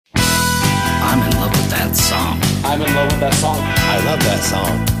that song. I'm in love with that song. I love that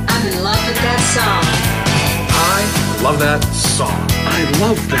song. I'm in love with that song. I love that song. I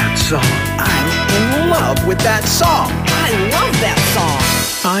love that song. I'm in love with that song. I love that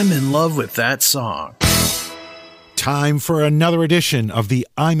song. I'm in love with that song. Time for another edition of the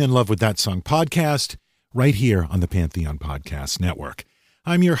I'm in love with that song podcast right here on the Pantheon Podcast Network.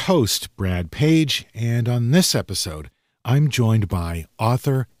 I'm your host, Brad Page, and on this episode, I'm joined by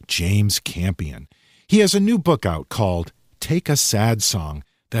author James Campion. He has a new book out called Take a Sad Song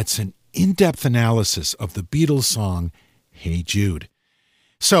that's an in-depth analysis of the Beatles song, Hey Jude.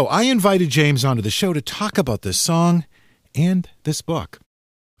 So I invited James onto the show to talk about this song and this book.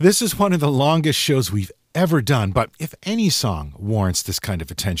 This is one of the longest shows we've ever done, but if any song warrants this kind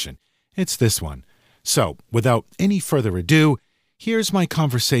of attention, it's this one. So without any further ado, here's my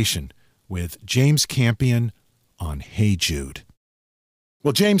conversation with James Campion on Hey Jude.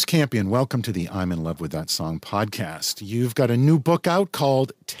 Well, James Campion, welcome to the I'm in love with that song podcast. You've got a new book out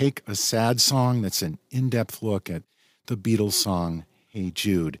called Take a Sad Song that's an in-depth look at the Beatles song, Hey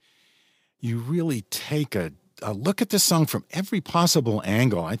Jude. You really take a look at this song from every possible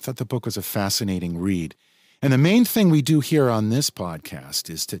angle. I thought the book was a fascinating read. And the main thing we do here on this podcast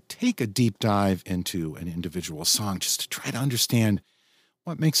is to take a deep dive into an individual song just to try to understand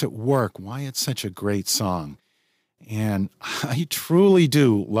what makes it work, why it's such a great song. And I truly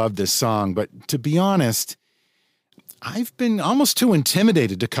do love this song, but to be honest, I've been almost too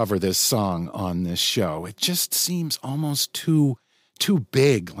intimidated to cover this song on this show. It just seems almost too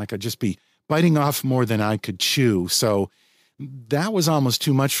big, like I'd just be biting off more than I could chew. So that was almost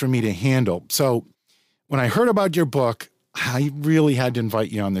too much for me to handle. So when I heard about your book, I really had to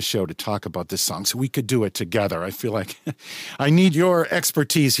invite you on the show to talk about this song so we could do it together. I feel like I need your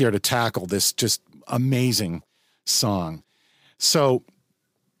expertise here to tackle this just amazing song. So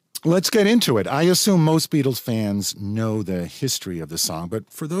let's get into it. I assume most Beatles fans know the history of the song,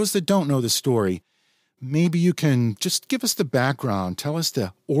 but for those that don't know the story, maybe you can just give us the background, tell us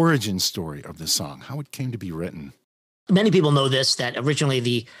the origin story of the song, how it came to be written. Many people know this, that originally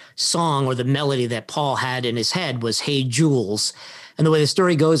the song or the melody that Paul had in his head was Hey Jules. And the way the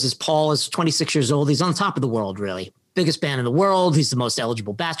story goes is Paul is 26 years old. He's on top of the world, really. Biggest band in the world. He's the most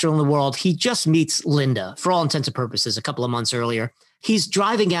eligible bachelor in the world. He just meets Linda, for all intents and purposes, a couple of months earlier. He's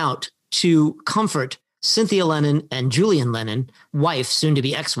driving out to comfort Cynthia Lennon and Julian Lennon, wife, soon to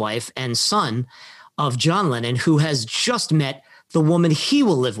be ex-wife, and son of John Lennon, who has just met the woman he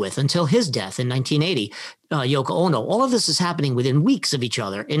will live with until his death in 1980, Yoko Ono. All of this is happening within weeks of each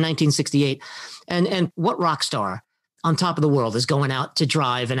other in 1968. And what rock star on top of the world is going out to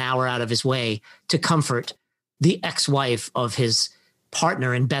drive an hour out of his way to comfort the ex-wife of his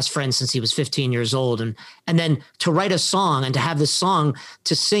partner and best friend since he was 15 years old. And then to write a song and to have this song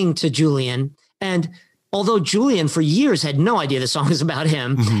to sing to Julian. And although Julian for years had no idea the song was about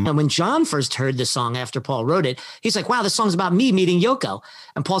him. Mm-hmm. And when John first heard the song after Paul wrote it, he's like, wow, this song's about me meeting Yoko.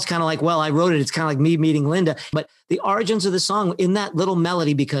 And Paul's kind of like, well, I wrote it. It's kind of like me meeting Linda. But the origins of the song in that little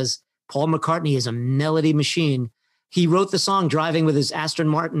melody, because Paul McCartney is a melody machine. He wrote the song driving with his Aston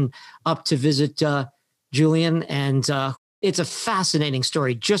Martin up to visit Julian. And it's a fascinating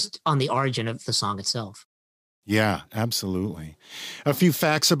story just on the origin of the song itself. Yeah, absolutely. A few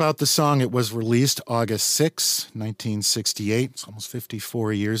facts about the song. It was released August 6, 1968. It's almost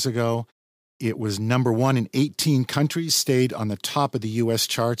 54 years ago. It was number one in 18 countries, stayed on the top of the U.S.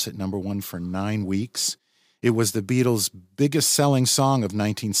 charts at number one for 9 weeks. It was the Beatles' biggest selling song of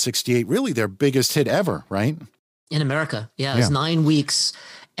 1968, really their biggest hit ever, right? In America, yeah. It was 9 weeks.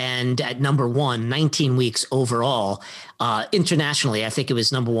 And at number one, 19 weeks overall. Internationally, I think it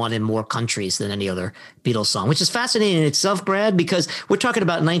was number one in more countries than any other Beatles song, which is fascinating in itself, Brad, because we're talking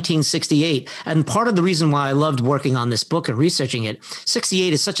about 1968. And part of the reason why I loved working on this book and researching it,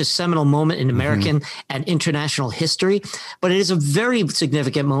 68 is such a seminal moment in American and international history, but it is a very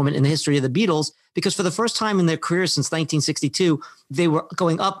significant moment in the history of the Beatles because for the first time in their career since 1962, they were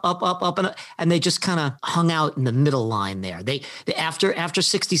going up, and they just kind of hung out in the middle line there. They after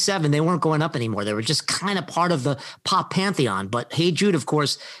 67, they weren't going up anymore. They were just kind of part of the pop pantheon. But Hey Jude, of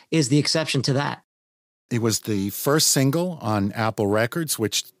course, is the exception to that. It was the first single on Apple Records,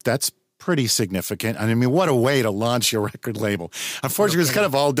 which that's pretty significant. I mean, what a way to launch your record label. Unfortunately, it's kind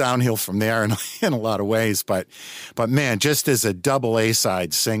of all downhill from there in a lot of ways. But man, just as a double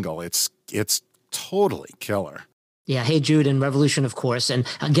A-side single, it's totally killer. Yeah, Hey Jude and Revolution, of course. And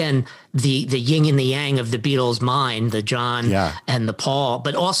again, the yin and the yang of the Beatles' mind, the John and the Paul.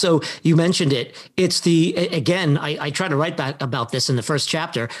 But also, you mentioned it. It's again, I try to write back about this in the first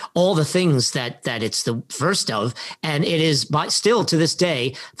chapter, all the things that it's the first of. And it is still to this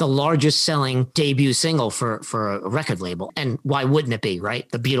day, the largest selling debut single for a record label. And why wouldn't it be, right?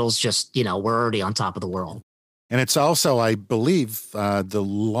 The Beatles just, were already on top of the world. And it's also, I believe, the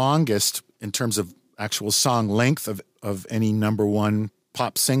longest in terms of actual song length of any number one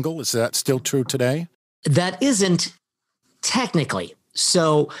pop single. Is that still true today? That isn't technically.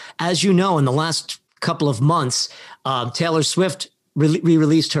 So as you know, in the last couple of months, Taylor Swift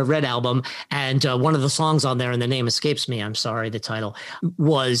re-released her Red album. And one of the songs on there, and the name escapes me, I'm sorry, the title,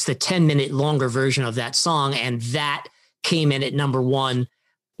 was the 10-minute longer version of that song. And that came in at number one.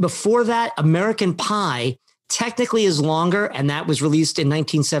 Before that, American Pie technically is longer, and that was released in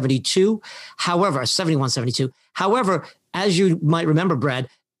 1972. However, 71, 72. However, as you might remember, Brad,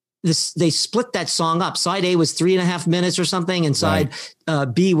 they split that song up. Side A was 3.5 minutes or something, and side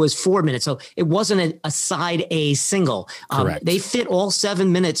B was 4 minutes. So it wasn't a side A single. Correct. They fit all 7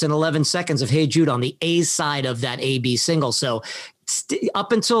 minutes and 11 seconds of Hey Jude on the A side of that A-B single. So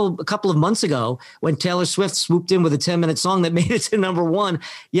up until a couple of months ago, when Taylor Swift swooped in with a 10-minute song that made it to number one,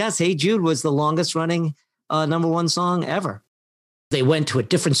 yes, Hey Jude was the longest running number one song ever. They went to a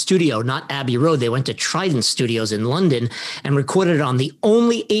different studio, not Abbey Road. They went to Trident Studios in London and recorded it on the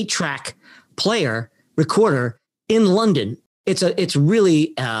only 8-track recorder in London. It's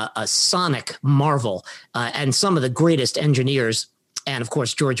really a sonic marvel. And some of the greatest engineers, and of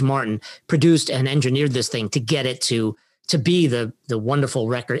course, George Martin, produced and engineered this thing to get it to be the wonderful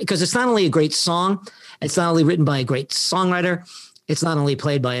record. Because it's not only a great song, it's not only written by a great songwriter, it's not only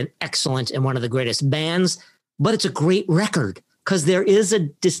played by an excellent and one of the greatest bands, but it's a great record. Because there is a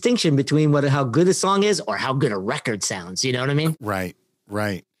distinction between how good a song is or how good a record sounds. You know what I mean? Right.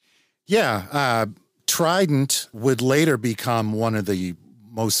 Yeah. Trident would later become one of the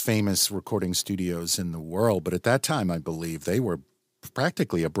most famous recording studios in the world. But at that time, I believe they were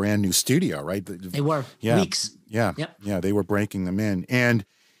practically a brand new studio, right? They were. Weeks. Yeah. Yep. Yeah. They were breaking them in. And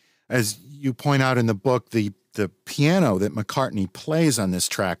as you point out in the book, the piano that McCartney plays on this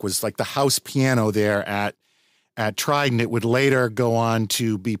track was like the house piano there at Trident. It would later go on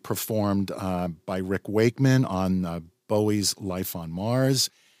to be performed by Rick Wakeman on Bowie's Life on Mars.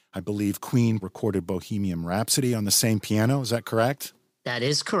 I believe Queen recorded Bohemian Rhapsody on the same piano. Is that correct? That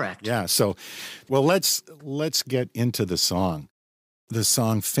is correct. Yeah. So, well, let's get into the song. The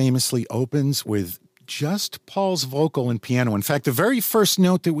song famously opens with just Paul's vocal and piano. In fact, the very first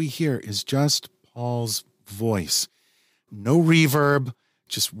note that we hear is just Paul's voice. No reverb,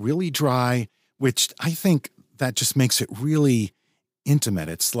 just really dry, which I think that just makes it really intimate.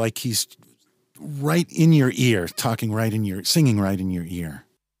 It's like he's right in your ear, singing right in your ear.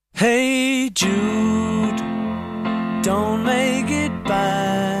 Hey Jude, don't make it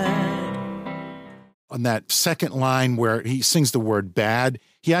bad. On that second line where he sings the word bad,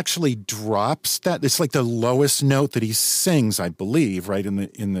 he actually drops that. It's like the lowest note that he sings, I believe, right in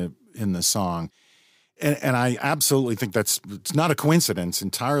the song. And I absolutely think it's not a coincidence,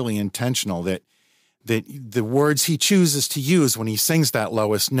 entirely intentional that the words he chooses to use when he sings that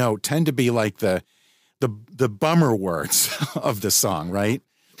lowest note tend to be like the bummer words of the song, right?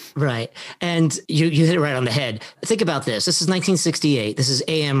 Right. And you hit it right on the head. Think about this. This is 1968. This is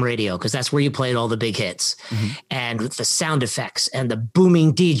AM radio, because that's where you played all the big hits. Mm-hmm. And with the sound effects and the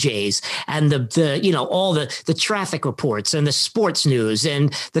booming DJs and all the traffic reports and the sports news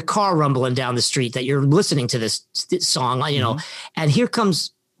and the car rumbling down the street that you're listening to this song, Mm-hmm. And here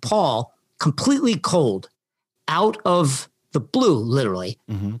comes Paul, completely cold, out of the blue, literally.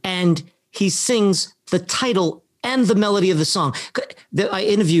 Mm-hmm. And he sings the title and the melody of the song. I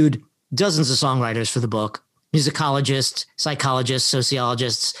interviewed dozens of songwriters for the book, musicologists, psychologists,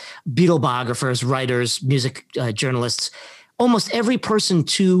 sociologists, Beatle biographers, writers, music journalists. Almost every person,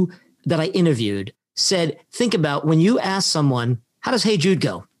 that I interviewed said, think about when you ask someone, how does Hey Jude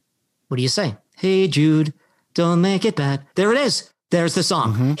go? What do you say? Hey Jude, don't make it bad. There it is. There's the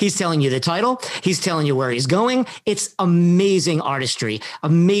song. Mm-hmm. He's telling you the title. He's telling you where he's going. It's amazing artistry,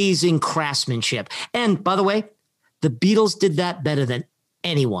 amazing craftsmanship. And by the way, the Beatles did that better than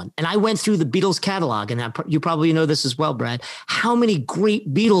anyone. And I went through the Beatles catalog, and you probably know this as well, Brad. How many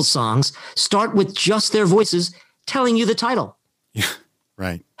great Beatles songs start with just their voices telling you the title? Yeah,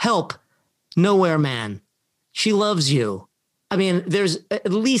 right. Help, Nowhere Man, She Loves You. I mean, there's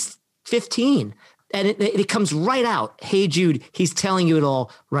at least 15. And it comes right out. Hey, Jude, he's telling you it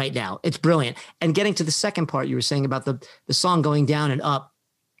all right now. It's brilliant. And getting to the second part you were saying about the song going down and up,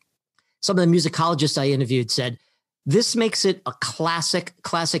 some of the musicologists I interviewed said This makes it a classic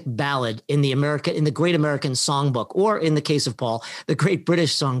ballad in the Great American Songbook, or in the case of Paul, the Great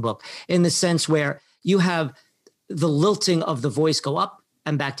British Songbook, in the sense where you have the lilting of the voice go up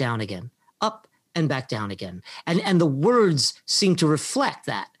and back down again, up and back down again. And the words seem to reflect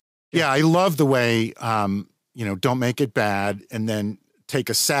that. Yeah, I love the way, don't make it bad, and then take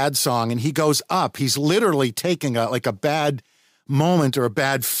a sad song, and he goes up. He's literally taking a bad moment or a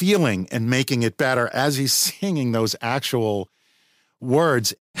bad feeling and making it better as he's singing those actual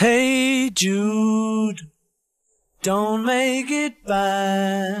words. Hey Jude, don't make it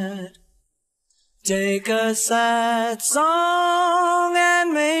bad. Take a sad song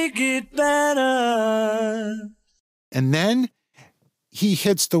and make it better. And then he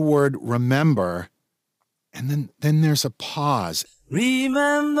hits the word remember, and then there's a pause.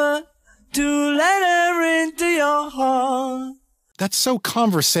 Remember to let her into your heart. That's so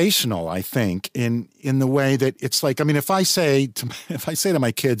conversational, I think, in the way that it's like, I mean, if I say to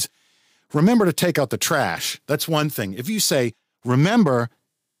my kids, remember to take out the trash, that's one thing. If you say, remember,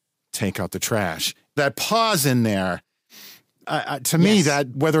 take out the trash, that pause in there, to me,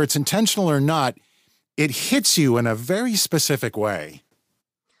 that whether it's intentional or not, it hits you in a very specific way.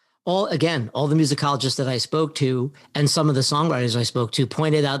 All the musicologists that I spoke to and some of the songwriters I spoke to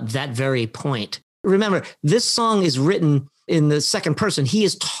pointed out that very point. Remember, this song is written in the second person. He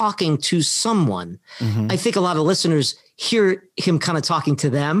is talking to someone. Mm-hmm. I think a lot of listeners hear him kind of talking to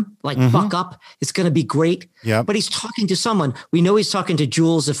them, like, buck up, it's going to be great. Yep. But he's talking to someone. We know he's talking to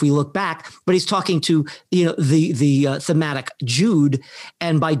Jules if we look back, but he's talking to, the thematic Jude.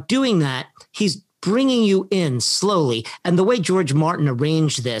 And by doing that, he's bringing you in slowly. And the way George Martin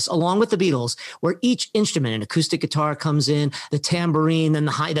arranged this, along with the Beatles, where each instrument, an acoustic guitar comes in, the tambourine, then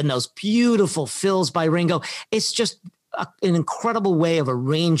then those beautiful fills by Ringo. It's just an incredible way of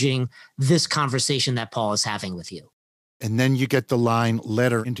arranging this conversation that Paul is having with you. And then you get the line,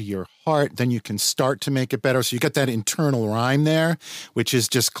 let her into your heart. Then you can start to make it better. So you get that internal rhyme there, which is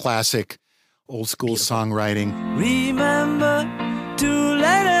just classic old school songwriting. Remember to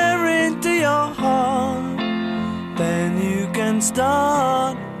let her into your heart. Then you can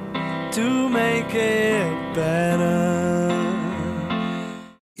start to make it better.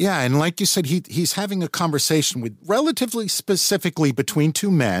 Yeah, and like you said, he's having a conversation with relatively specifically between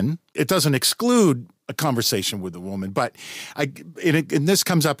two men. It doesn't exclude a conversation with a woman, but and this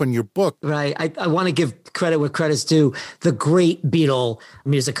comes up in your book. Right. I want to give credit where credit's due. The great Beatle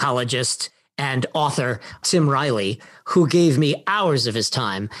musicologist and author, Tim Riley, who gave me hours of his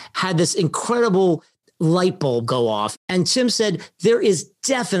time, had this incredible light bulb go off. And Tim said, there is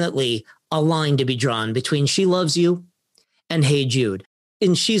definitely a line to be drawn between She Loves You and Hey Jude.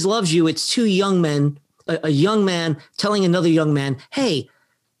 In She Loves You, it's two young men, a young man telling another young man, hey,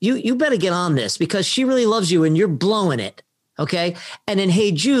 you better get on this because she really loves you and you're blowing it, okay? And in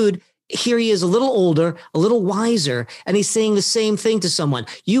Hey Jude, here he is a little older, a little wiser, and he's saying the same thing to someone.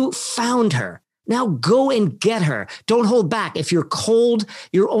 You found her. Now go and get her. Don't hold back. If you're cold,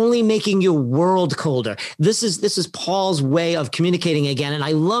 you're only making your world colder. This is Paul's way of communicating again. And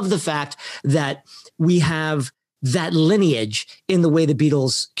I love the fact that we have that lineage in the way the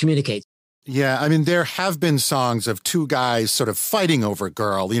Beatles communicate. Yeah, I mean, there have been songs of two guys sort of fighting over a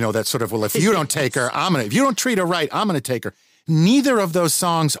girl, that sort of, well, if you don't take her, if you don't treat her right, I'm going to take her. Neither of those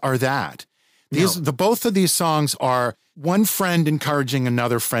songs are that. Both of these songs are one friend encouraging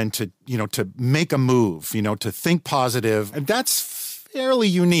another friend to make a move, to think positive. And that's fairly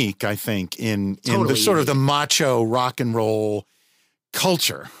unique, I think, in the sort of the macho rock and roll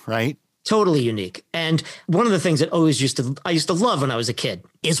culture, right? Totally unique. And one of the things that I used to love when I was a kid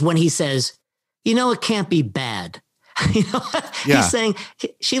is when he says, it can't be bad. He's saying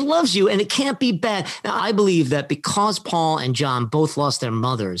she loves you and it can't be bad. Now, I believe that because Paul and John both lost their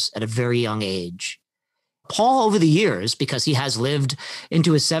mothers at a very young age, Paul, over the years, because he has lived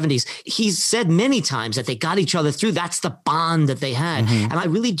into his 70s, he's said many times that they got each other through. That's the bond that they had. Mm-hmm. And I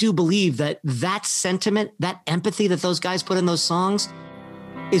really do believe that sentiment, that empathy that those guys put in those songs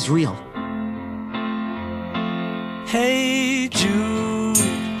is real. Hey Jude.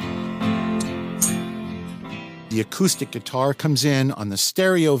 The acoustic guitar comes in on the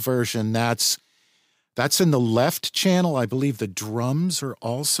stereo version. That's in the left channel. I believe the drums are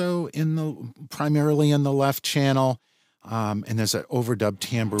also primarily in the left channel. And there's an overdub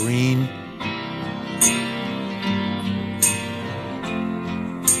tambourine.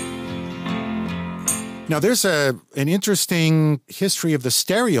 Now, there's an interesting history of the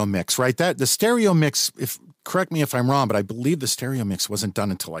stereo mix, right? The stereo mix, correct me if I'm wrong, but I believe the stereo mix wasn't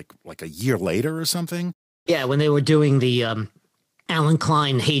done until like a year later or something. Yeah, when they were doing the Alan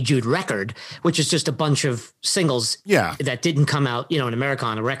Klein Hey Jude record, which is just a bunch of singles that didn't come out, in America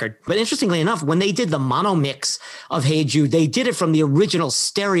on a record. But interestingly enough, when they did the mono mix of Hey Jude, they did it from the original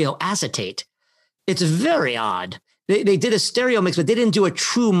stereo acetate. It's very odd. They did a stereo mix, but they didn't do a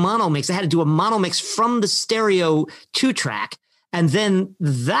true mono mix. They had to do a mono mix from the stereo 2-track. And then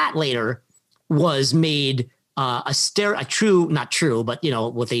that later was made a true, not true, but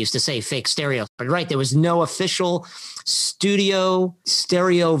what they used to say, fake stereo. But right, there was no official studio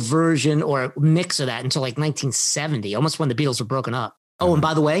stereo version or mix of that until like 1970, almost when the Beatles were broken up. Oh, and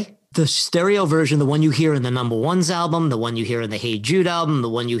by the way, the stereo version, the one you hear in the Number Ones album, the one you hear in the Hey Jude album, the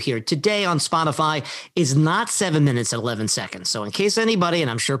one you hear today on Spotify is not 7 minutes and 11 seconds. So in case anybody,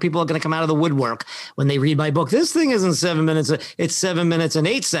 and I'm sure people are going to come out of the woodwork when they read my book, this thing isn't 7 minutes, it's 7 minutes and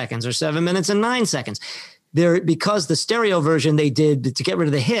 8 seconds or 7 minutes and 9 seconds. Because the stereo version they did to get rid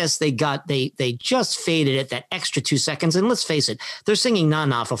of the hiss, they just faded it that extra 2 seconds. And let's face it, they're singing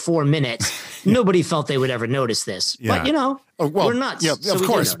Na-Na for 4 minutes. Nobody felt they would ever notice this. Yeah. But we're nuts. Yeah, so of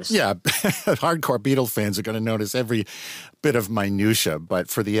course. Yeah, hardcore Beatles fans are going to notice every bit of minutia. But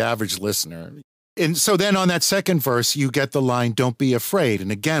for the average listener, and so then on that second verse, you get the line, "Don't be afraid."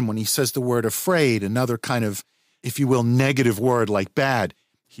 And again, when he says the word afraid, another kind of, if you will, negative word like bad,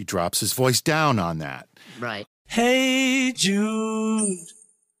 he drops his voice down on that. Right. Hey Jude,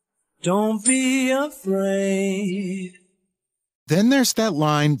 don't be afraid. Then there's that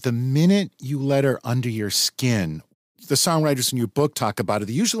line, "The minute you let her under your skin." The songwriters in your book talk about it.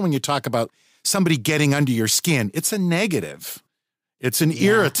 Usually when you talk about somebody getting under your skin, it's a negative. It's an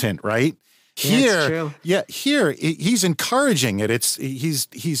irritant, right? Here, he's encouraging it.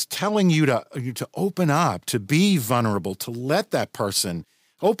 He's telling you to open up, to be vulnerable, to let that person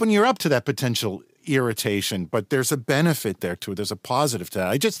open you up to that potential irritation. But there's a benefit there to it. There's a positive to that.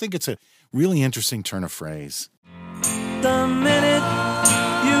 I just think it's a really interesting turn of phrase. The minute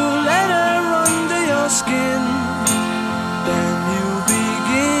you let her under your skin, then you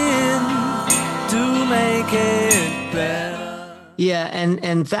begin to make it better. Yeah,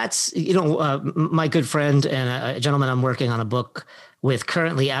 and that's, my good friend and a gentleman I'm working on a book with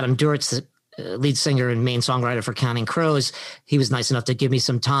currently, Adam Duritz, the lead singer and main songwriter for Counting Crows. He was nice enough to give me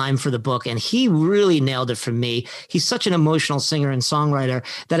some time for the book, and he really nailed it for me. He's such an emotional singer and songwriter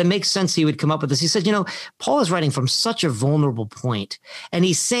that it makes sense he would come up with this. He said, Paul is writing from such a vulnerable point, and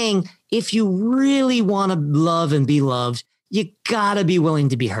he's saying, if you really want to love and be loved, you gotta be willing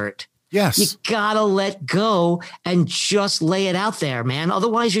to be hurt. Yes. You gotta let go and just lay it out there, man.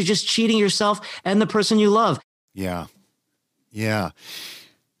 Otherwise, you're just cheating yourself and the person you love. Yeah. Yeah.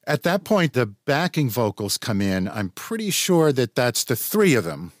 At that point, the backing vocals come in. I'm pretty sure that-that's the three of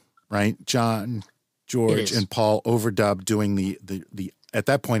them, right? John, George, and Paul overdubbed doing the at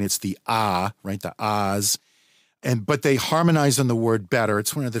that point, it's the ah, right? The ahs. But they harmonize on the word better.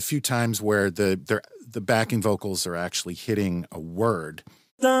 It's one of the few times where the backing vocals are actually hitting a word.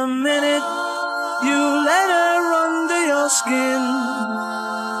 The minute you let her under your skin,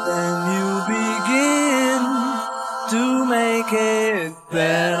 then you begin to make it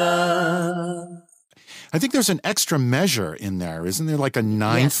better. I think there's an extra measure in there. Isn't there like a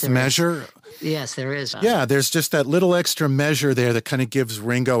ninth measure? Yes, there is. Yeah, there's just that little extra measure there that kind of gives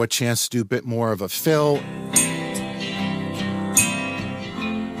Ringo a chance to do a bit more of a fill.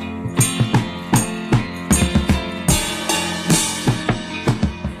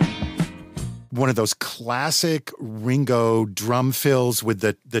 One of those classic Ringo drum fills with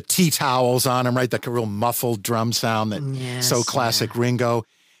the tea towels on them, right? Like a real muffled drum sound that so classic Ringo.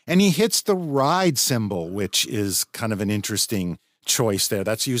 And he hits the ride cymbal, which is kind of an interesting choice there.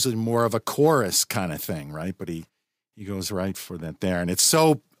 That's usually more of a chorus kind of thing, right? But he goes right for that there. And it's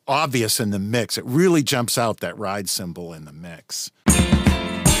so obvious in the mix. It really jumps out, that ride cymbal in the mix.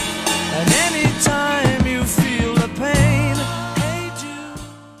 And anytime you feel the pain,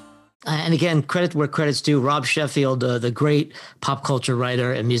 and again, credit where credit's due. Rob Sheffield, the great pop culture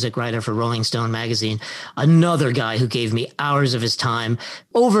writer and music writer for Rolling Stone magazine, another guy who gave me hours of his time.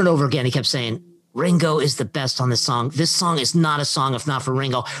 Over and over again, he kept saying, Ringo is the best on this song. This song is not a song if not for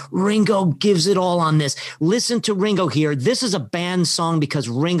Ringo. Ringo gives it all on this. Listen to Ringo here. This is a band song because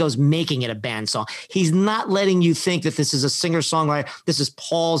Ringo's making it a band song. He's not letting you think that this is a singer-songwriter. This is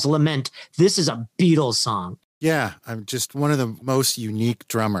Paul's lament. This is a Beatles song. Yeah, I'm just one of the most unique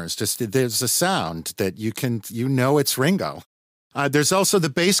drummers. Just there's a sound that it's Ringo. There's also the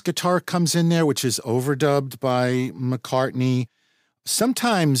bass guitar comes in there, which is overdubbed by McCartney.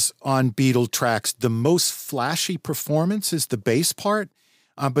 Sometimes on Beatle tracks, the most flashy performance is the bass part.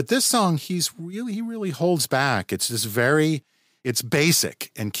 But this song, he really holds back. It's this very It's basic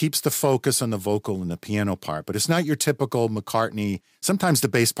and keeps the focus on the vocal and the piano part, but it's not your typical McCartney. Sometimes the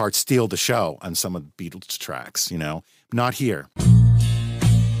bass parts steal the show on some of the Beatles tracks, not here.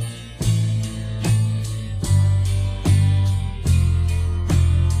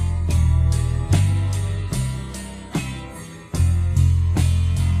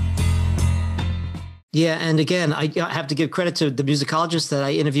 Yeah, and again, I have to give credit to the musicologist that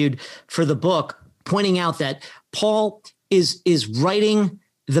I interviewed for the book, pointing out that Paul is writing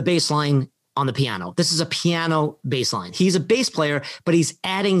the bass line on the piano. This is a piano bass line. He's a bass player, but he's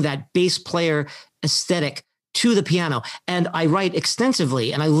adding that bass player aesthetic to the piano. And I write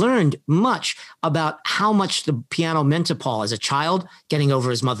extensively, and I learned much about how much the piano meant to Paul as a child, getting over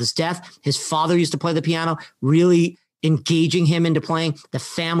his mother's death. His father used to play the piano, really engaging him into playing. The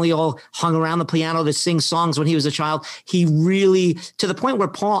family all hung around the piano to sing songs when he was a child. He really, to the point where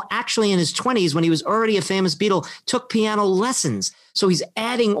Paul actually in his 20s, when he was already a famous Beatle, took piano lessons. So he's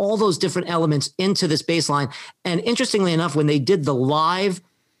adding all those different elements into this bass line. And interestingly enough, when they did the live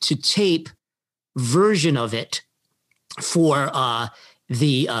to tape version of it for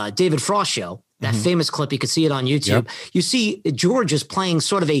the David Frost show, that famous clip, you could see it on YouTube. Yep. You see George is playing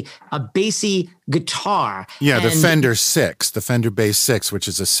sort of a bassy guitar. Yeah, the Fender Bass 6, which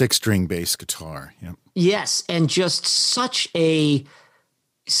is a 6-string bass guitar. Yep. Yes, and just such a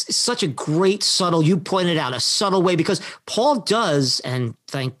great subtle, you pointed out, a subtle way, because Paul does, and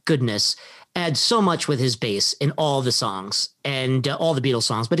thank goodness, add so much with his bass in all the songs and all the Beatles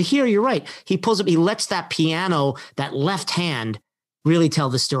songs. But here, you're right. He pulls up, he lets that piano, that left hand, really tell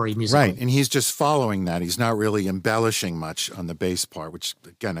the story musically. Right, and he's just following that. He's not really embellishing much on the bass part, which,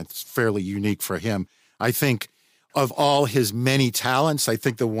 again, it's fairly unique for him. I think of all his many talents, I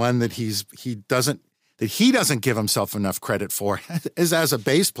think the one that he doesn't give himself enough credit for is as a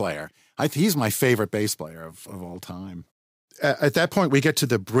bass player. He's my favorite bass player of all time. At that point, we get to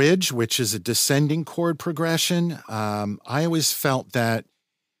the bridge, which is a descending chord progression. I always felt that,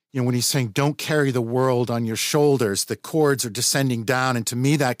 when he's saying, don't carry the world on your shoulders, the chords are descending down. And to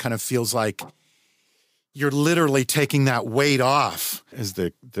me, that kind of feels like you're literally taking that weight off as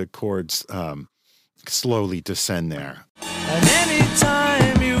the chords slowly descend there. And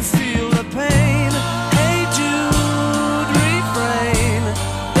anytime you feel the pain, hey Jude, refrain.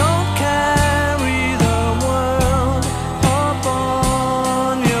 Don't carry the world up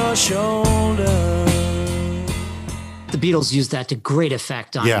on your shoulders. The Beatles used that to great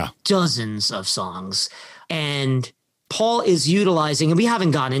effect on dozens of songs. And Paul is utilizing, and we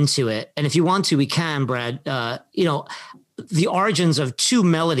haven't gone into it, and if you want to, we can, Brad, the origins of two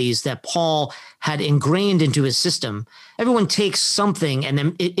melodies that Paul had ingrained into his system. Everyone takes something and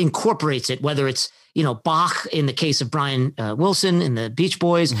then it incorporates it, whether it's, Bach in the case of Brian Wilson in the Beach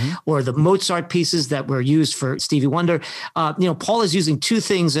Boys, or the Mozart pieces that were used for Stevie Wonder. Paul is using two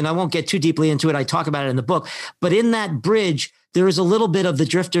things, and I won't get too deeply into it. I talk about it in the book. But in that bridge, there is a little bit of the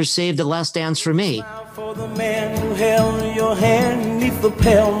Drifters' Save the Last Dance for Me. For the man who held your hand 'neath the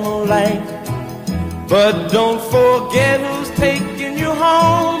pale moonlight. But don't forget who's taking you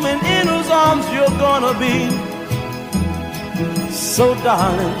home and in whose arms you're gonna be. So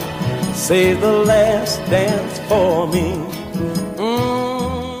darling, save the last dance for me.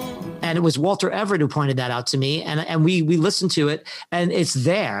 And it was Walter Everett who pointed that out to me. And we listened to it, and it's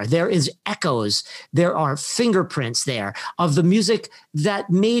there. There is echoes. There are fingerprints there of the music that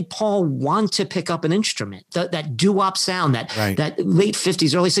made Paul want to pick up an instrument, that doo-wop sound, that late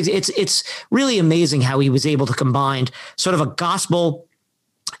 50s, early 60s. It's really amazing how he was able to combine sort of a gospel,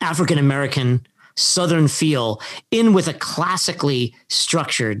 African-American, Southern feel in with a classically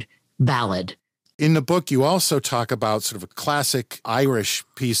structured ballad. In the book, you also talk about sort of a classic Irish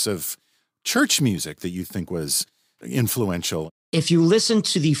piece of church music that you think was influential. If you listen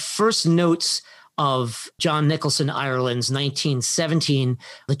to the first notes of John Nicholson Ireland's 1917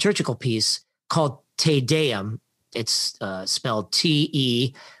 liturgical piece called Te Deum, it's spelled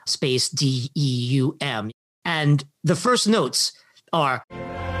T-E space D-E-U-M. And the first notes are...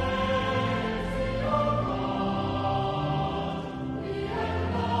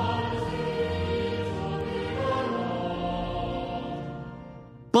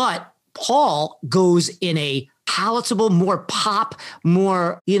 But Paul goes in a palatable, more pop,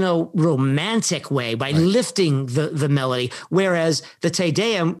 more, romantic way by lifting the melody. Whereas the Te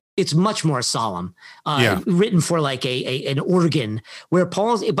Deum, it's much more solemn, written for like an organ, where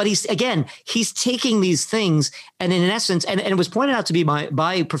he's taking these things and in essence, and it was pointed out to me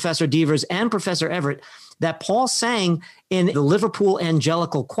by Professor Devers and Professor Everett, that Paul sang in the Liverpool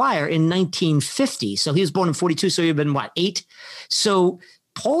Angelical Choir in 1950. So he was born in 42. So he'd been 8. So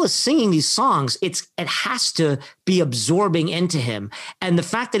Paul is singing these songs, it has to be absorbing into him. And the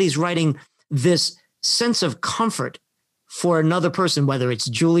fact that he's writing this sense of comfort for another person, whether it's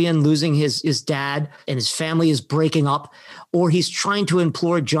Julian losing his dad and his family is breaking up, or he's trying to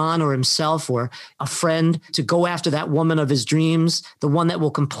implore John or himself or a friend to go after that woman of his dreams, the one that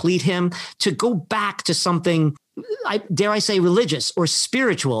will complete him, to go back to something, dare I say, religious or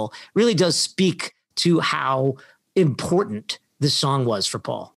spiritual, really does speak to how important this song was for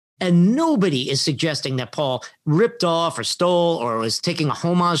Paul. And nobody is suggesting that Paul ripped off or stole or was taking a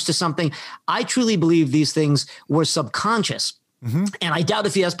homage to something. I truly believe these things were subconscious. Mm-hmm. And I doubt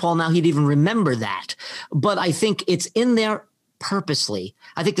if he asked Paul now, he'd even remember that. But I think it's in there purposely.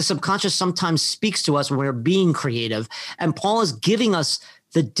 I think the subconscious sometimes speaks to us when we're being creative. And Paul is giving us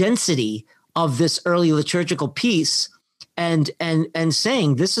the density of this early liturgical piece and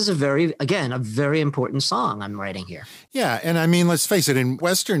saying this is a very important song I'm writing here. Yeah, and I mean, let's face it, in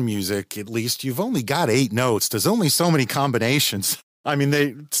Western music, at least, you've only got 8 notes. There's only so many combinations. I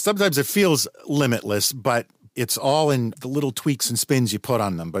mean, sometimes it feels limitless, but it's all in the little tweaks and spins you put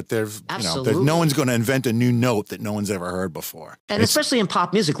on them. But there's no one's going to invent a new note that no one's ever heard before. And especially in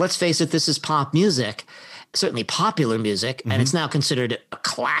pop music, let's face it, this is pop music. Certainly popular music, and it's now considered a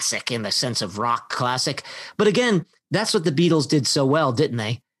classic in the sense of rock classic. But again, that's what the Beatles did so well, didn't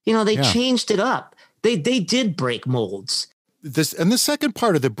they? They changed it up. They did break molds. And the second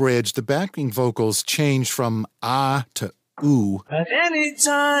part of the bridge, the backing vocals change from ah to ooh. At any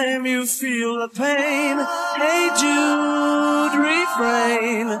time you feel the pain, hey Jude,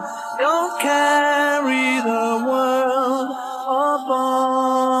 refrain. Don't carry the world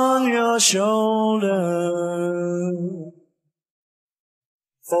upon your shoulder.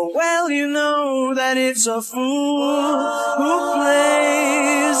 For well you know that it's a fool who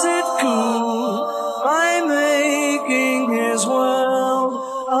plays it cool by making his world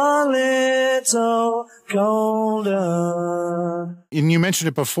a little colder. And you mentioned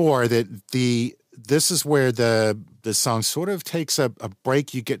it before that this is where the song sort of takes a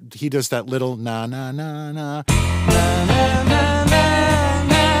break. He does that little na na na na na na na na.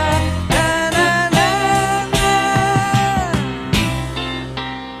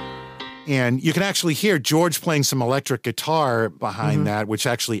 And you can actually hear George playing some electric guitar behind that, which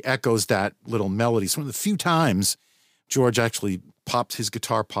actually echoes that little melody. It's one of the few times George actually his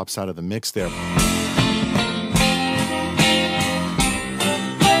guitar pops out of the mix there.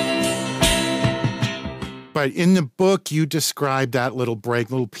 But in the book, you describe that little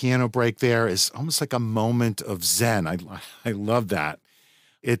piano break there as almost like a moment of Zen. I love that.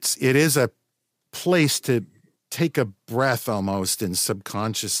 It is a place to take a breath almost and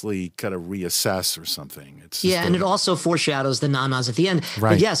subconsciously kind of reassess or something. And it also foreshadows the nanas at the end. Right.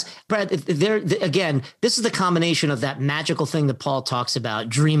 But yes, Brad, again, this is the combination of that magical thing that Paul talks about,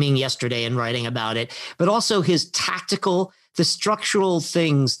 dreaming yesterday and writing about it, but also his tactical, the structural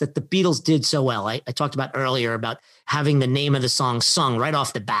things that the Beatles did so well. I talked about earlier about having the name of the song sung right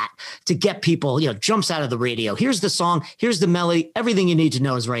off the bat to get people, jumps out of the radio. Here's the song, here's the melody, everything you need to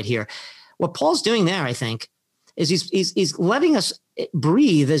know is right here. What Paul's doing there, I think, is he's letting us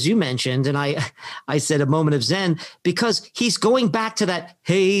breathe, as you mentioned, and I said a moment of Zen, because he's going back to that,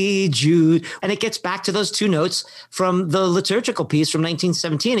 hey, Jude, and it gets back to those 2 notes from the liturgical piece from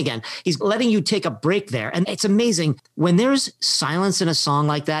 1917 again. He's letting you take a break there, and it's amazing. When there's silence in a song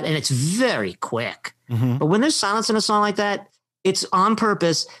like that, and it's very quick, but when there's silence in a song like that, it's on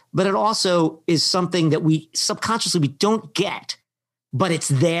purpose, but it also is something that we subconsciously don't get. But it's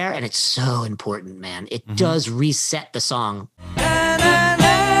there, and it's so important, man. It does reset the song. Na, na,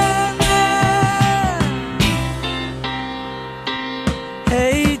 na, na.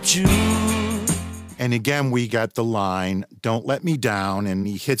 Hey, Jude. And again, we got the line, don't let me down, and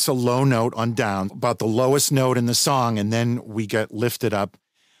he hits a low note on down, about the lowest note in the song, and then we get lifted up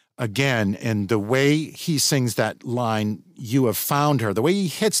again. And the way he sings that line, you have found her, the way he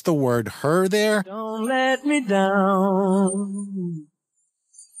hits the word her there. Don't let me down.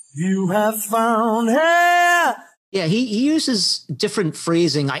 You have found her. Yeah, he uses different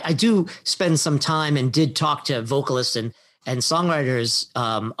phrasing. I do spend some time and did talk to vocalists and songwriters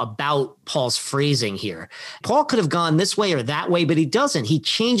about Paul's phrasing here. Paul could have gone this way or that way, but he doesn't. He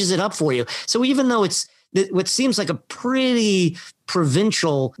changes it up for you. So even though it's what seems like a pretty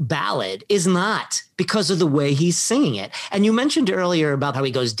provincial ballad is not, because of the way he's singing it. And you mentioned earlier about how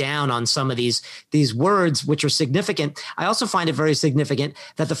he goes down on some of these words, which are significant. I also find it very significant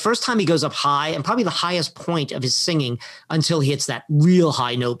that the first time he goes up high, and probably the highest point of his singing until he hits that real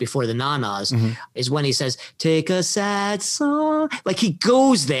high note before the nanas, is when he says, take a sad song. Like he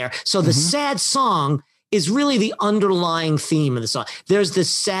goes there. So the sad song is really the underlying theme of the song. There's this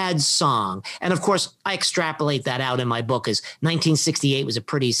sad song. And of course, I extrapolate that out in my book as 1968 was a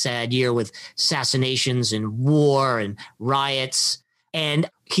pretty sad year with assassinations and war and riots. And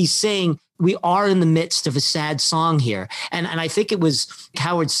he's saying we are in the midst of a sad song here. And I think it was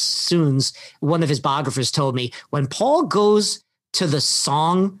Howard Soons, one of his biographers, told me when Paul goes to the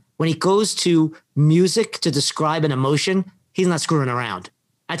song, when he goes to music to describe an emotion, he's not screwing around.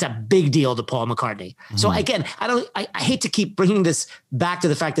 That's a big deal to Paul McCartney. Mm-hmm. So again, I hate to keep bringing this back to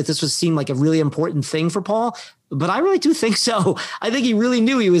the fact that this seemed like a really important thing for Paul, but I really do think so. I think he really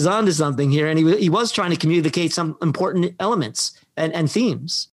knew he was onto something here, and he was trying to communicate some important elements and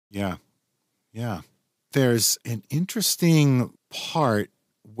themes. Yeah. Yeah. There's an interesting part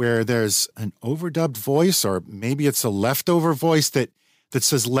where there's an overdubbed voice, or maybe it's a leftover voice that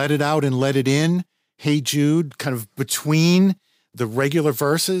says, let it out and let it in. Hey, Jude, kind of between the regular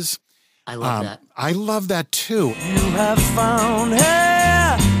verses. I love that. I love that too. You have found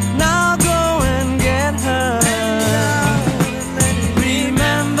her, now go and get her.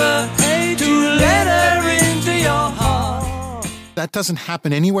 Remember to let her into your heart. That doesn't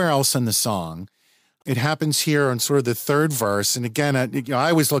happen anywhere else in the song. It happens here on sort of the third verse. And again, I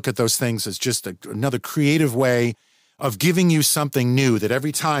always look at those things as just another creative way of giving you something new, that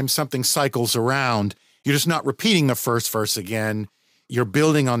every time something cycles around, you're just not repeating the first verse again. You're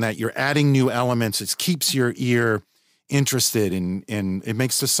building on that. You're adding new elements. It keeps your ear interested, and it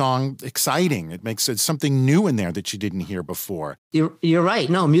makes the song exciting. It makes it something new in there that you didn't hear before. You're right.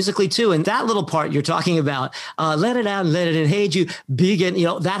 No, musically too. And that little part you're talking about, let it out and let it in. Hey, Jude, begin,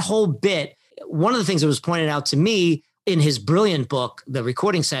 that whole bit. One of the things that was pointed out to me in his brilliant book, The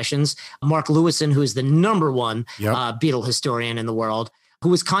Recording Sessions, Mark Lewison, who is the number one Beatle historian in the world, who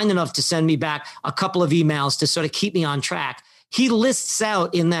was kind enough to send me back a couple of emails to sort of keep me on track. He lists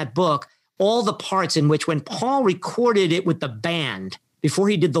out in that book all the parts in which when Paul recorded it with the band, before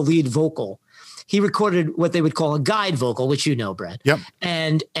he did the lead vocal, he recorded what they would call a guide vocal, which you know, Brett. Yep.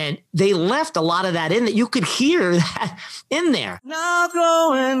 And they left a lot of that in that you could hear that in there. Now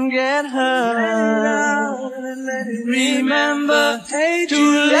go and get her. Remember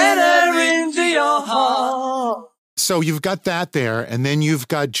to let her into your heart. So you've got that there, and then you've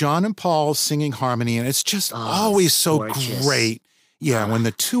got John and Paul singing harmony, and it's just always so gorgeous. great. Yeah, when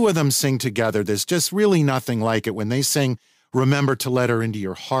the two of them sing together, there's just really nothing like it. When they sing Remember to Let Her Into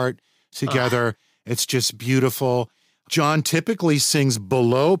Your Heart together, it's just beautiful. John typically sings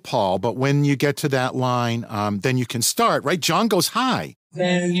below Paul, but when you get to that line, then you can start, right? John goes high.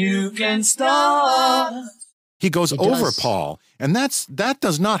 Then you can start. He goes over Paul, and that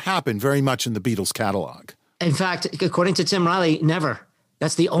does not happen very much in the Beatles catalog. In fact, according to Tim Riley, never.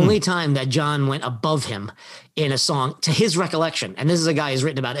 That's the only time that John went above him in a song, to his recollection. And this is a guy who's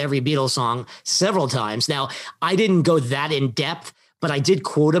written about every Beatles song several times. Now, I didn't go that in depth, but I did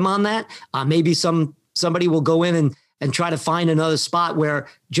quote him on that. Maybe somebody will go in and try to find another spot where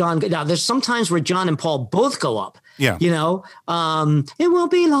John. Now, there's sometimes where John and Paul both go up. Yeah. It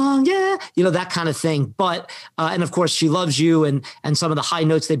won't be long. Yeah. That kind of thing. But, and of course, She Loves You and some of the high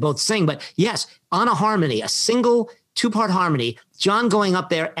notes they both sing. But yes, on a harmony, a single 2-part harmony, John going up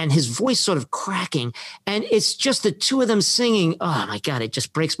there and his voice sort of cracking. And it's just the two of them singing. Oh my God, it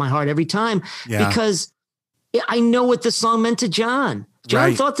just breaks my heart every time because I know what this song meant to John.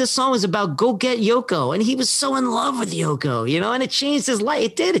 John thought this song was about go get Yoko, and he was so in love with Yoko, and it changed his life.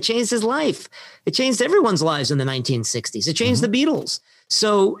 It did. It changed his life. It changed everyone's lives in the 1960s. It changed the Beatles.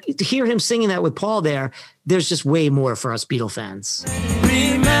 So to hear him singing that with Paul there's just way more for us Beatle fans.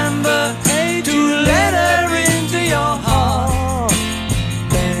 Remember to let her into your heart.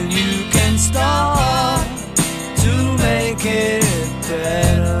 Then you can start to make it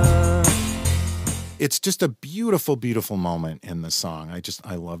better. It's just a beautiful, beautiful moment in the song.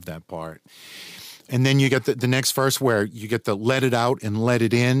 I love that part. And then you get the next verse where you get the let it out and let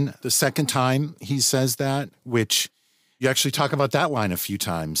it in. The second time he says that, which you actually talk about that line a few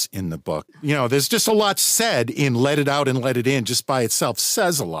times in the book. There's just a lot said in let it out and let it in. Just by itself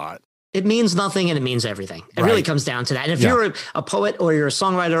says a lot. It means nothing and it means everything. It really comes down to that. And if you're a poet or you're a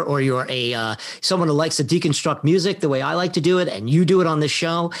songwriter or you're someone who likes to deconstruct music the way I like to do it, and you do it on this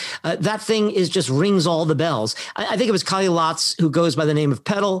show, that thing just rings all the bells. I think it was Kylie Lotz, who goes by the name of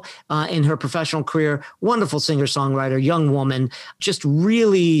Petal in her professional career. Wonderful singer-songwriter, young woman, just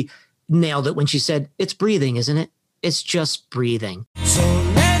really nailed it when she said, "It's breathing, isn't it? It's just breathing." So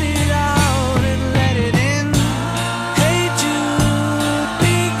let it out and let it in. Hey Jude,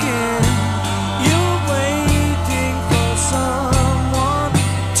 begin. You're waiting for someone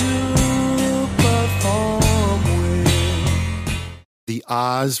to perform with. The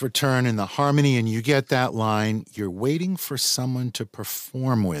Pause, return in the harmony, and you get that line, you're waiting for someone to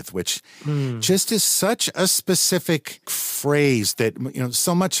perform with, which just is such a specific phrase that,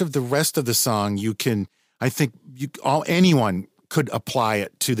 so much of the rest of the song anyone could apply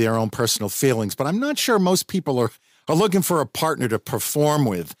it to their own personal feelings, but I'm not sure most people are looking for a partner to perform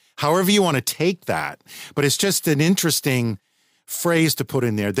with, however you want to take that. But it's just an interesting phrase to put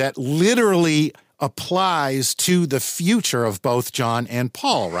in there that literally applies to the future of both John and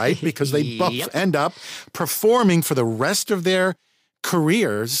Paul, right? Because they both end up performing for the rest of their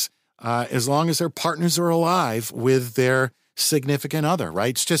careers, as long as their partners are alive with their significant other,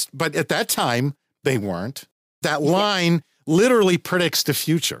 right? But at that time, they weren't. That line literally predicts the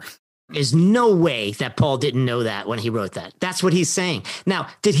future. There's no way that Paul didn't know that when he wrote that. That's what he's saying. Now,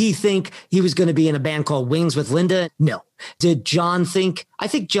 did he think he was going to be in a band called Wings with Linda? No. Did John think? I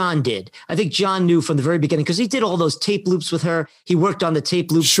think John did. I think John knew from the very beginning because he did all those tape loops with her. He worked on the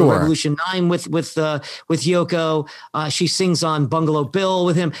tape loops for Revolution 9 with Yoko. She sings on Bungalow Bill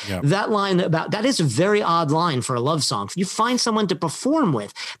with him. Yep. That line that is a very odd line for a love song. You find someone to perform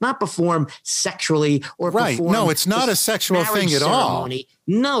with, not perform sexually or perform. No, it's not a sexual thing at all.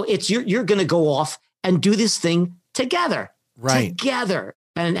 No, it's you're going to go off and do this thing together. Right. Together.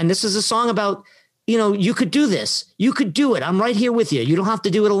 And this is a song about, you could do this. You could do it. I'm right here with you. You don't have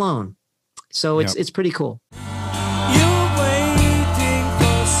to do it alone. So it's pretty cool. You're waiting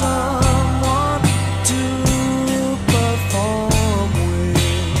for someone to perform with.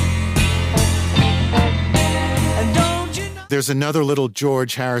 And don't you know? There's another little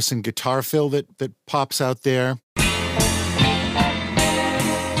George Harrison guitar fill that pops out there.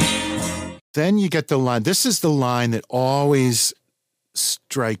 Then you get the line. This is the line that always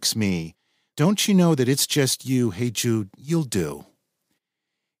strikes me. Don't you know that it's just you? Hey, Jude, you'll do.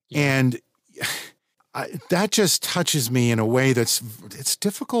 And that just touches me in a way it's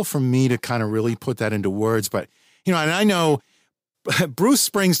difficult for me to kind of really put that into words. But, and I know Bruce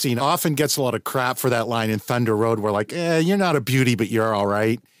Springsteen often gets a lot of crap for that line in Thunder Road. We're like, you're not a beauty, but you're all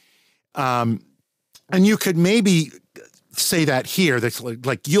right. And you could maybe say that here. That's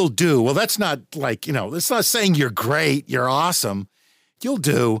like you'll do. Well, that's not like, it's not saying you're great, you're awesome. You'll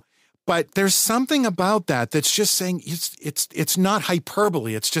do. But there's something about that that's just saying it's not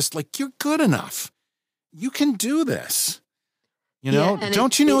hyperbole. It's just like, you're good enough. You can do this.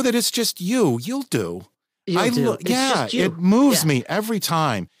 Don't you know that it's just you? You'll do. It moves me every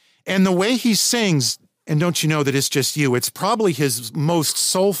time. And the way he sings, and don't you know that it's just you? It's probably his most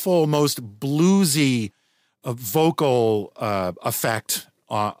soulful, most bluesy vocal effect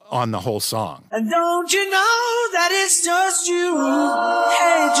on the whole song. And don't you know that it's just you?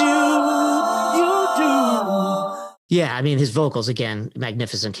 Hey, Jude, you do. Yeah, I mean, his vocals, again,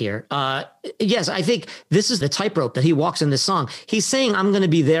 magnificent here. Yes, I think this is the tightrope that he walks in this song. He's saying, I'm going to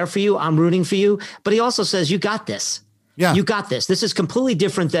be there for you. I'm rooting for you. But he also says, you got this. Yeah. You got this. This is completely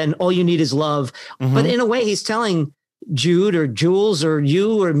different than all you need is love. Mm-hmm. But in a way, he's telling Jude or Jules or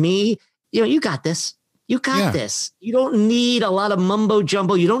you or me, you got this. You got this. You don't need a lot of mumbo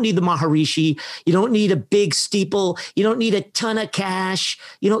jumbo. You don't need the Maharishi. You don't need a big steeple. You don't need a ton of cash.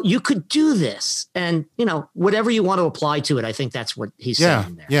 You could do this. And, whatever you want to apply to it, I think that's what he's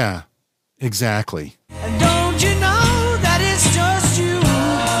saying there. Yeah, exactly. And don't you know that it's just you?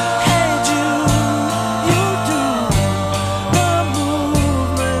 Hey, Jude, you do. The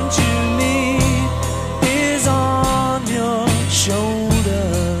movement you need is on your shoulder.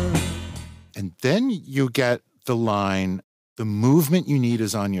 And then you get the line, the movement you need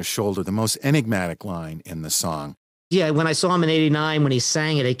is on your shoulder, the most enigmatic line in the song. Yeah, when I saw him in '89, when he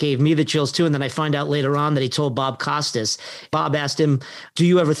sang it, it gave me the chills too. And then I find out later on that he told Bob Costas. Bob asked him, do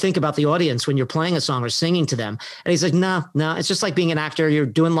you ever think about the audience when you're playing a song or singing to them? And he's like, no, it's just like being an actor. You're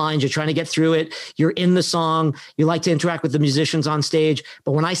doing lines, you're trying to get through it. You're in the song. You like to interact with the musicians on stage.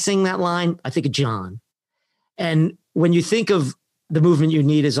 But when I sing that line, I think of John. And when you think of the movement you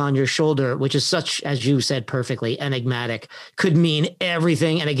need is on your shoulder, which is such, as you said perfectly, enigmatic, could mean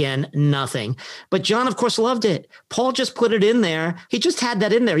everything and again, nothing. But John, of course, loved it. Paul just put it in there. He just had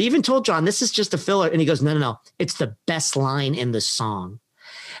that in there. He even told John, this is just a filler. And he goes, no. It's the best line in the song.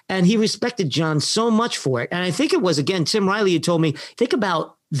 And he respected John so much for it. And I think it was, again, Tim Riley, you told me, think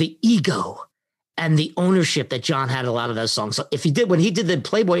about the ego and the ownership that John had a lot of those songs. So when he did the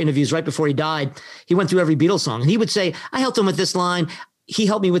Playboy interviews right before he died, he went through every Beatles song and he would say, I helped him with this line. He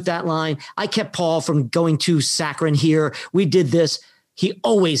helped me with that line. I kept Paul from going too saccharine here. We did this. He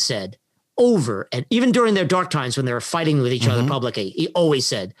always said over, and even during their dark times when they were fighting with each other publicly, he always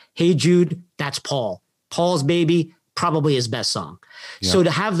said, hey, Jude, that's Paul. Paul's Baby, probably his best song. Yep. So to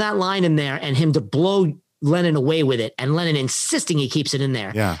have that line in there and him to blow Lennon away with it and Lennon insisting he keeps it in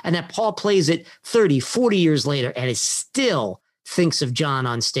there. Yeah. And that Paul plays it 30, 40 years later and is still thinks of John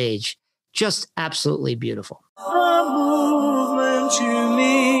on stage. Just absolutely beautiful. The movement you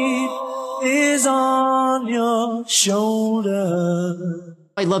need is on your shoulder.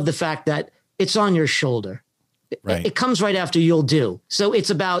 I love the fact that it's on your shoulder. Right. It comes right after You'll Do. So it's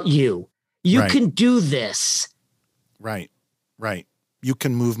about you. You Right. can do this. Right. You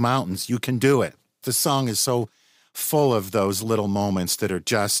can move mountains. You can do it. The song is so full of those little moments that are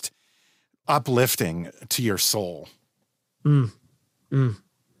just uplifting to your soul.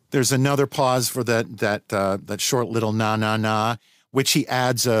 There's another pause for that short little na na na, which he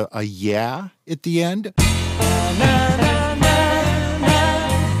adds a yeah at the end.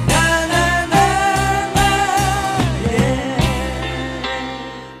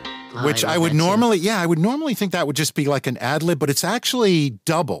 Which I would normally think that would just be like an ad lib, but it's actually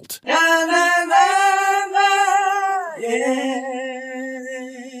doubled.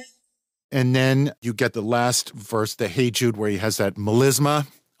 And then you get the last verse, the Hey Jude, where he has that melisma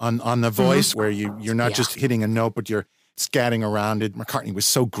on the voice, where you're not just hitting a note, but you're scatting around it. McCartney was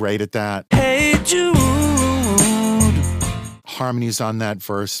so great at that. Hey Jude, Harmonies on that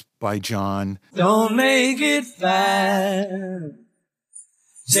verse by John. don't make it bad.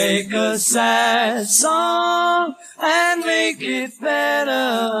 Take a sad song and make it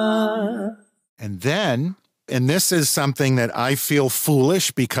better. And then, and this is something that I feel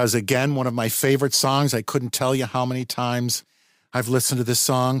foolish because, again, one of my favorite songs. I couldn't tell you how many times I've listened to this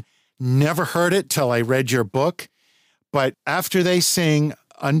song. Never heard it till I read your book. But after they sing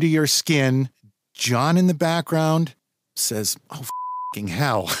Under Your Skin, John in the background says, oh, f***ing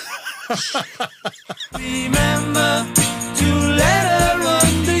hell. Remember to let her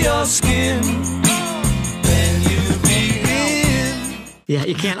under your skin when you begin. Yeah,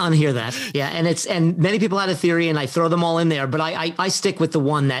 you can't unhear that. Yeah, and many people had a theory, and I throw them all in there, but I stick with the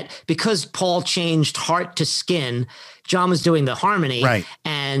one that because Paul changed heart to skin, John was doing the harmony, Right.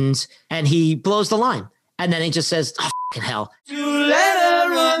 and he blows the line, and then he just says, "Oh, fucking hell." To let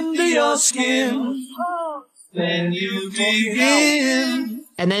her under your skin when you begin.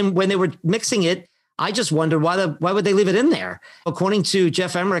 And then when they were mixing it, I just wondered why would they leave it in there? According to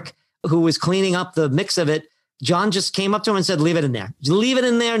Jeff Emmerich, who was cleaning up the mix of it, John just came up to him and said, leave it in there. Leave it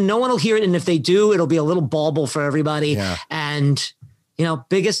in there. No one will hear it. And if they do, it'll be a little bauble for everybody. Yeah. And,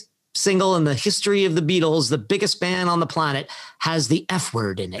 biggest single in the history of the Beatles, the biggest band on the planet, has the F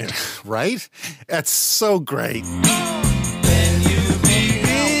word in it. Right? That's so great. When you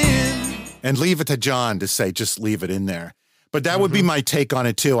begin. And leave it to John to say, just leave it in there. But that would be my take on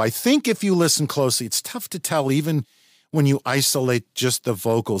it, too. I think if you listen closely, it's tough to tell even when you isolate just the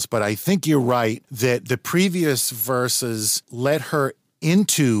vocals. But I think you're right that the previous verses, let her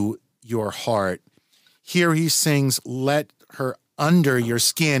into your heart. Here he sings, let her under your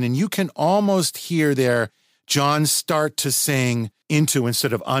skin. And you can almost hear there John start to sing into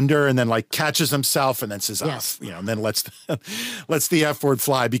instead of under, and then like catches himself and then says, Yes. and then lets the F word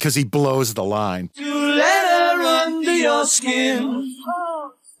fly because he blows the line. To let her under your skin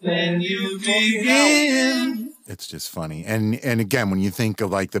when you begin. It's just funny. And again, when you think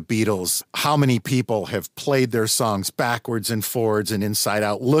of like the Beatles, how many people have played their songs backwards and forwards and inside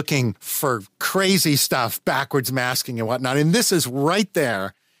out, looking for crazy stuff, backwards masking and whatnot. And this is right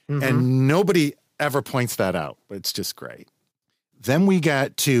there. And nobody ever points that out. But it's just great. Then we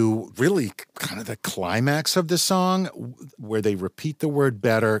get to really kind of the climax of the song where they repeat the word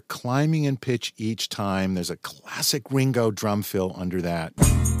better, climbing in pitch each time. There's a classic Ringo drum fill under that.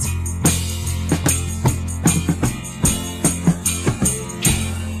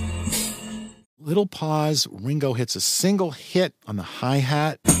 Little pause. Ringo hits a single hit on the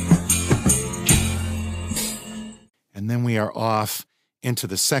hi-hat. And then we are off into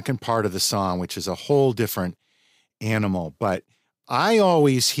the second part of the song, which is a whole different animal. But I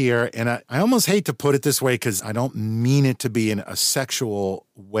always hear, and I almost hate to put it this way because I don't mean it to be in a sexual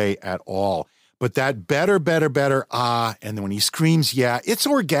way at all, but that better, and then when he screams, yeah, it's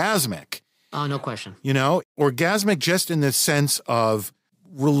orgasmic. Oh, no question. Orgasmic just in the sense of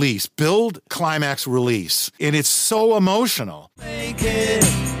release, build, climax, release. And it's so emotional. Make it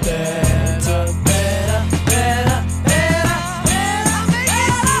better, better, better, better, better, make it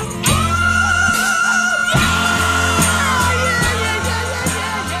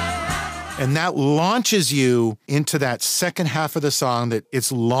And that launches you into that second half of the song that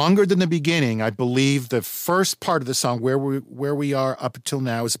it's longer than the beginning. I believe the first part of the song where we are up until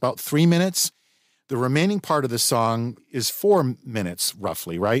now is about 3 minutes. The remaining part of the song is 4 minutes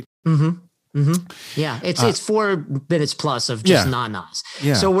roughly, right? Mm-hmm. Yeah, it's 4 minutes plus of just na-nas.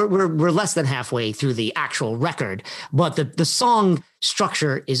 Yeah. So we're less than halfway through the actual record, but the song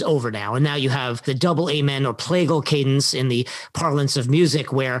structure is over now. And now you have the double amen or plagal cadence in the parlance of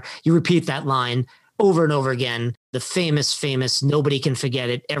music, where you repeat that line over and over again, the famous, nobody can forget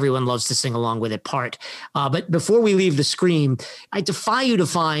it, everyone loves to sing along with it part. But before we leave the scream, I defy you to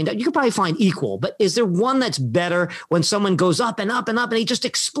find, you could probably find equal, but is there one that's better when someone goes up and up and up and he just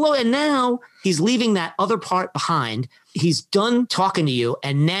explodes, and now he's leaving that other part behind. He's done talking to you,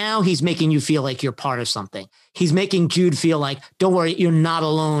 and now he's making you feel like you're part of something. He's making Jude feel like, don't worry, you're not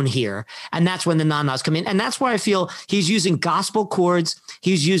alone here. And that's when the na-nas come in. And that's where I feel he's using gospel chords.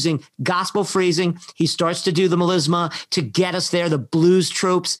 He's using gospel phrasing. He starts to do the melisma to get us there, the blues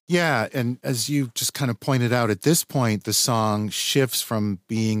tropes. Yeah, and as you just kind of pointed out, at this point, the song shifts from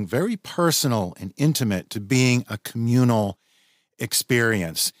being very personal and intimate to being a communal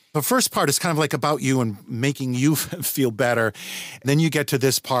experience. The first part is kind of like about you and making you feel better. And then you get to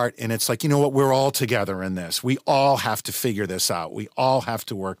this part and it's like, you know what? We're all together in this. We all have to figure this out. We all have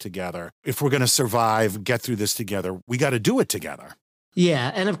to work together. If we're going to survive, get through this together, we got to do it together.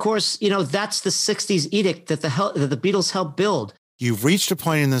 Yeah. And of course, that's the 60s edict that the Beatles helped build. You've reached a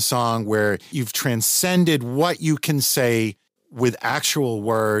point in the song where you've transcended what you can say with actual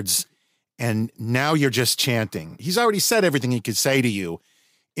words, and now you're just chanting. He's already said everything he could say to you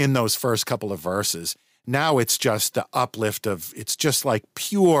in those first couple of verses. Now it's just the uplift of, it's just like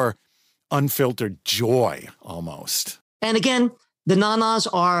pure, unfiltered joy almost. And again, the na-nas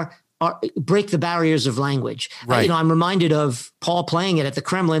are break the barriers of language. Right. I'm reminded of Paul playing it at the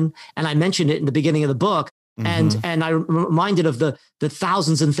Kremlin, and I mentioned it in the beginning of the book. And I'm reminded of the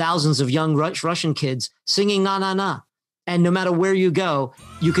thousands and thousands of young Russian kids singing na na na. And no matter where you go,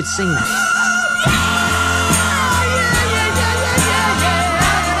 you could sing that.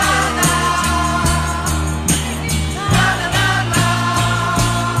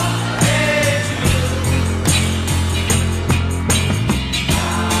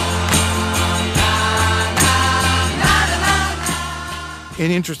 An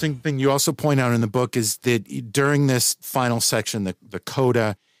interesting thing you also point out in the book is that during this final section, the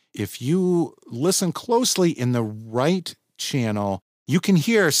coda, if you listen closely in the right channel, you can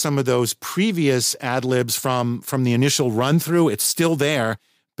hear some of those previous ad-libs from the initial run-through. It's still there,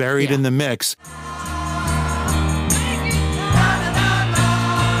 buried in the mix.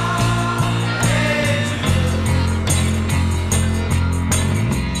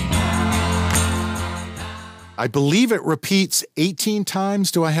 I believe it repeats 18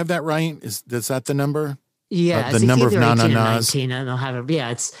 times. Do I have that right? Is that the number? Yeah, the number of na-na-nas. 19, I don't have it. Yeah,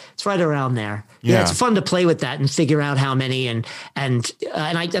 it's right around there. Yeah, it's fun to play with that and figure out how many and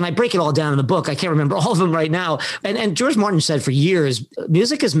I break it all down in the book. I can't remember all of them right now. And George Martin said for years,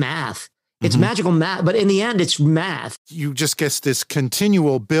 music is math. It's magical math, but in the end, it's math. You just get this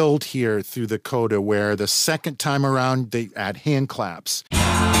continual build here through the coda where the second time around they add hand claps.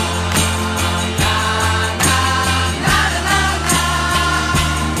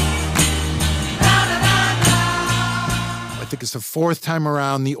 I think it's the fourth time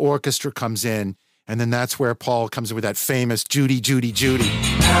around the orchestra comes in, and then that's where Paul comes in with that famous Judy, Judy, Judy.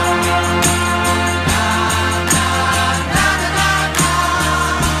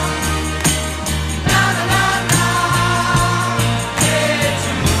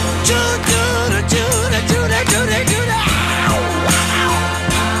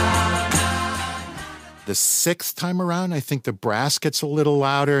 The sixth time around, I think the brass gets a little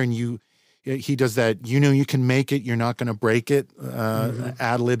louder, and he does that, you can make it, you're not going to break it,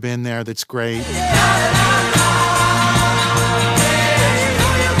 ad-lib in there that's great.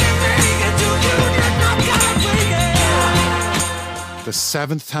 The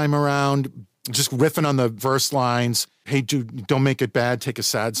seventh time around, just riffing on the verse lines, hey, Jude, don't make it bad, take a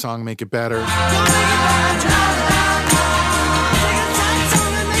sad song, make it better.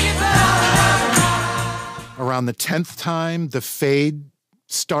 Around the 10th time, the fade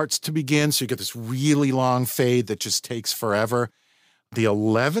starts to begin, so you get this really long fade that just takes forever. The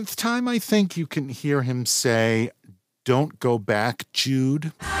 11th time, I think you can hear him say, don't go back,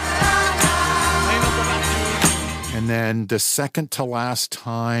 Jude. And then the second to last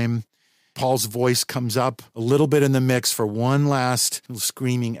time, Paul's voice comes up a little bit in the mix for one last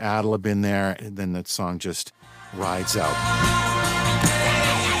screaming ad-lib in there, and then that song just rides out.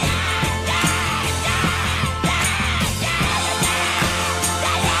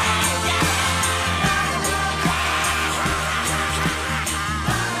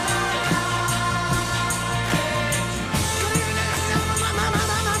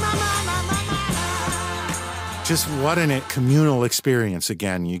 Just what a communal experience,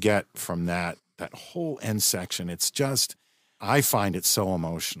 again, you get from that whole end section. It's just, I find it so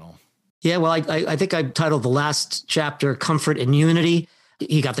emotional. Yeah, well, I think I titled the last chapter Comfort and Unity.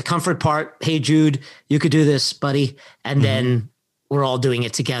 You got the comfort part. Hey, Jude, you could do this, buddy. And then we're all doing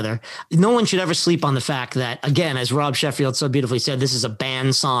it together. No one should ever sleep on the fact that, again, as Rob Sheffield so beautifully said, this is a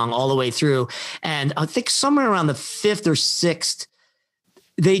band song all the way through. And I think somewhere around the 5th or 6th,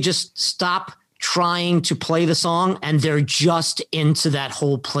 they just stop trying to play the song and they're just into that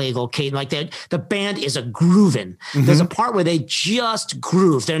whole plagal cadence. Like that, the band is a grooving. There's a part where they just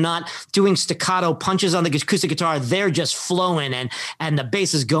groove. They're not doing staccato punches on the acoustic guitar. They're just flowing and the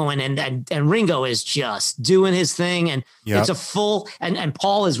bass is going and Ringo is just doing his thing. And it's a full, and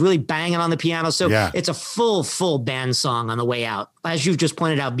Paul is really banging on the piano. So it's a full band song on the way out. As you've just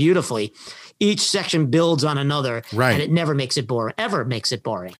pointed out beautifully, each section builds on another and it never makes it boring, ever makes it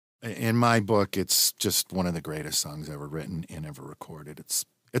boring. In my book, it's just one of the greatest songs ever written and ever recorded.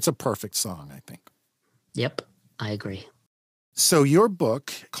 It's a perfect song, I think. Yep, I agree. So your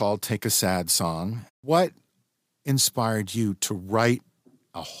book called Take a Sad Song, what inspired you to write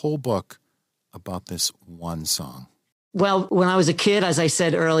a whole book about this one song? Well, when I was a kid, as I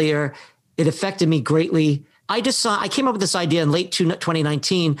said earlier, it affected me greatly. I came up with this idea in late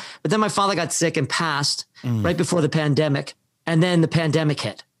 2019, but then my father got sick and passed right before the pandemic. And then the pandemic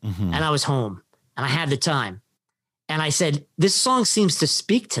hit. And I was home and I had the time. And I said, this song seems to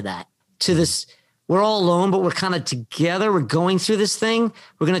speak to that, to this. We're all alone, but we're kind of together. We're going through this thing.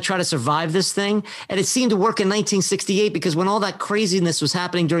 We're going to try to survive this thing. And it seemed to work in 1968 because when all that craziness was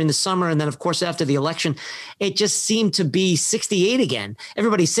happening during the summer, and then of course, after the election, it just seemed to be 68 again.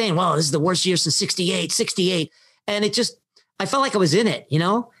 Everybody's saying, well, this is the worst year since 68. And I felt like I was in it,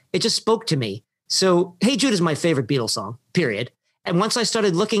 it just spoke to me. So Hey Jude is my favorite Beatles song, period. And once I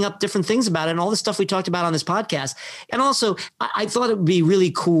started looking up different things about it and all the stuff we talked about on this podcast, and also I thought it would be really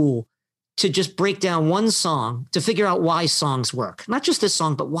cool to just break down one song to figure out why songs work. Not just this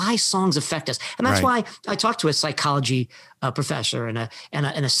song, but why songs affect us. And that's why I talked to a psychology professor and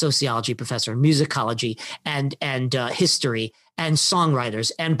a sociology professor, musicology and history and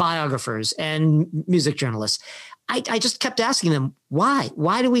songwriters and biographers and music journalists. I just kept asking them, why?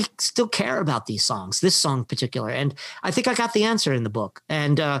 Why do we still care about these songs, this song in particular? And I think I got the answer in the book.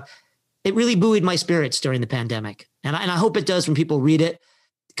 And it really buoyed my spirits during the pandemic. And I hope it does when people read it,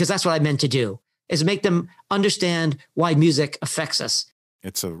 because that's what I meant to do, is make them understand why music affects us.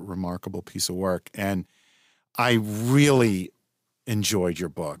 It's a remarkable piece of work. And I really enjoyed your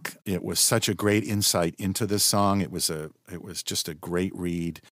book. It was such a great insight into this song. It was just a great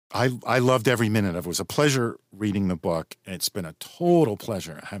read. I loved every minute of it. It was a pleasure reading the book. It's been a total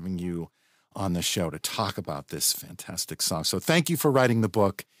pleasure having you on the show to talk about this fantastic song. So thank you for writing the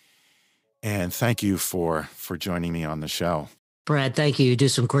book, and thank you for joining me on the show. Brad, thank you. You do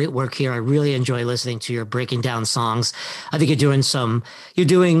some great work here. I really enjoy listening to your breaking down songs. I think you're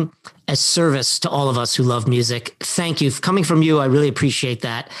doing a service to all of us who love music. Thank you. Coming from you, I really appreciate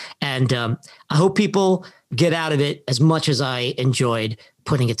that. And I hope people get out of it as much as I enjoyed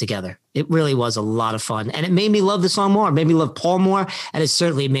putting it together. It really was a lot of fun. And it made me love the song more. It made me love Paul more. And it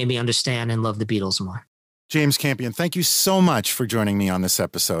certainly made me understand and love the Beatles more. James Campion, thank you so much for joining me on this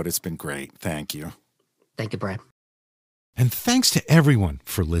episode. It's been great. Thank you. Thank you, Brad. And thanks to everyone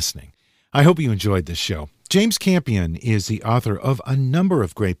for listening. I hope you enjoyed this show. James Campion is the author of a number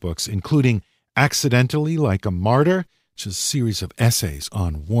of great books, including Accidentally Like a Martyr, which is a series of essays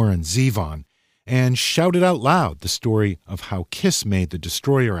on Warren Zevon, and Shout It Out Loud, the story of how Kiss made the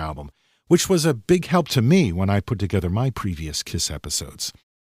Destroyer album, which was a big help to me when I put together my previous Kiss episodes.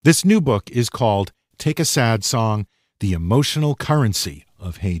 This new book is called Take a Sad Song, The Emotional Currency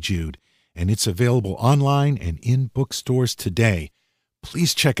of Hey Jude, and it's available online and in bookstores today.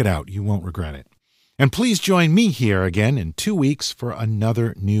 Please check it out. You won't regret it. And please join me here again in 2 weeks for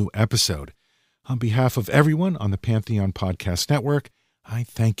another new episode. On behalf of everyone on the Pantheon Podcast Network, I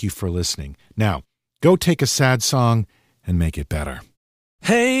thank you for listening. Now, go take a sad song and make it better.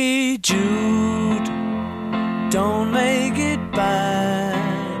 Hey Jude, don't make it bad.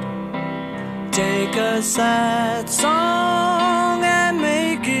 Take a sad song and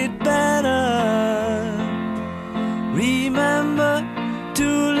make it better. Remember to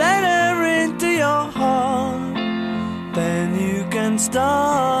let her into your heart. Then you can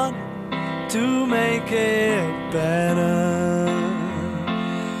start to make it better.